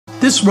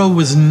This road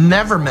was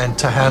never meant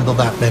to handle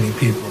that many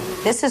people.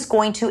 This is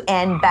going to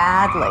end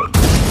badly.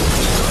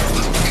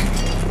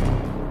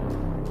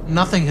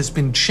 Nothing has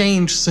been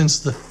changed since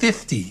the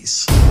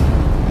 50s.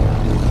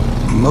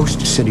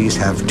 Most cities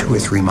have 2 or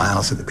 3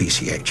 miles of the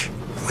PCH.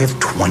 We have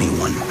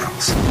 21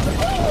 miles.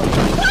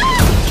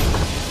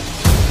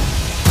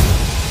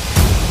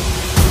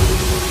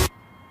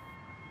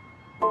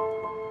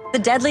 The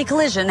deadly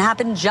collision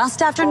happened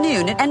just after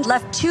noon and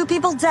left 2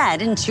 people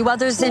dead and 2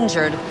 others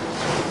injured.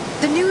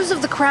 The news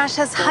of the crash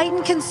has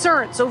heightened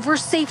concerns over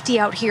safety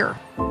out here.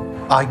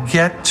 I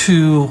get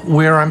to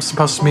where I'm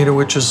supposed to meet her,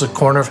 which is the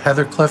corner of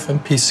Heathercliff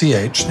and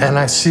PCH, and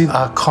I see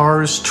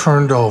cars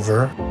turned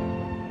over.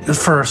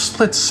 For a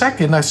split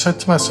second, I said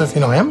to myself,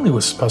 Emily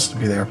was supposed to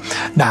be there.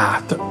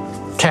 Nah,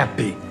 can't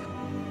be.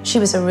 She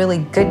was a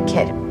really good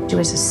kid. She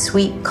was a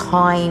sweet,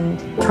 kind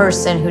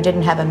person who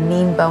didn't have a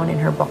mean bone in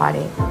her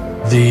body.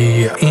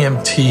 The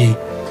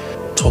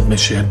EMT told me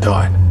she had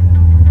died.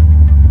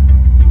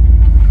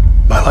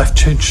 My life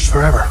changed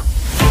forever.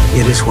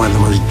 It is one of the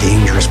most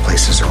dangerous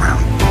places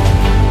around.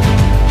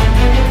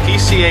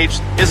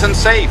 PCH isn't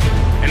safe,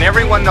 and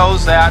everyone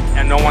knows that,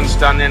 and no one's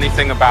done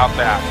anything about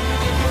that.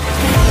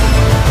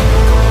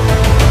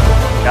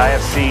 I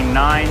have seen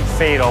 9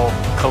 fatal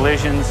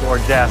collisions or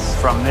deaths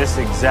from this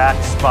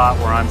exact spot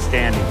where I'm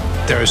standing.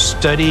 There is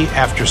study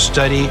after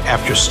study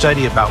after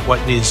study about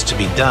what needs to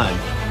be done.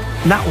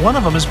 Not one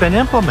of them has been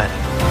implemented.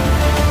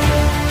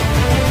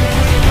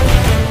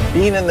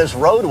 Being in this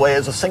roadway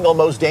is the single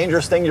most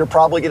dangerous thing you're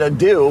probably going to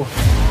do.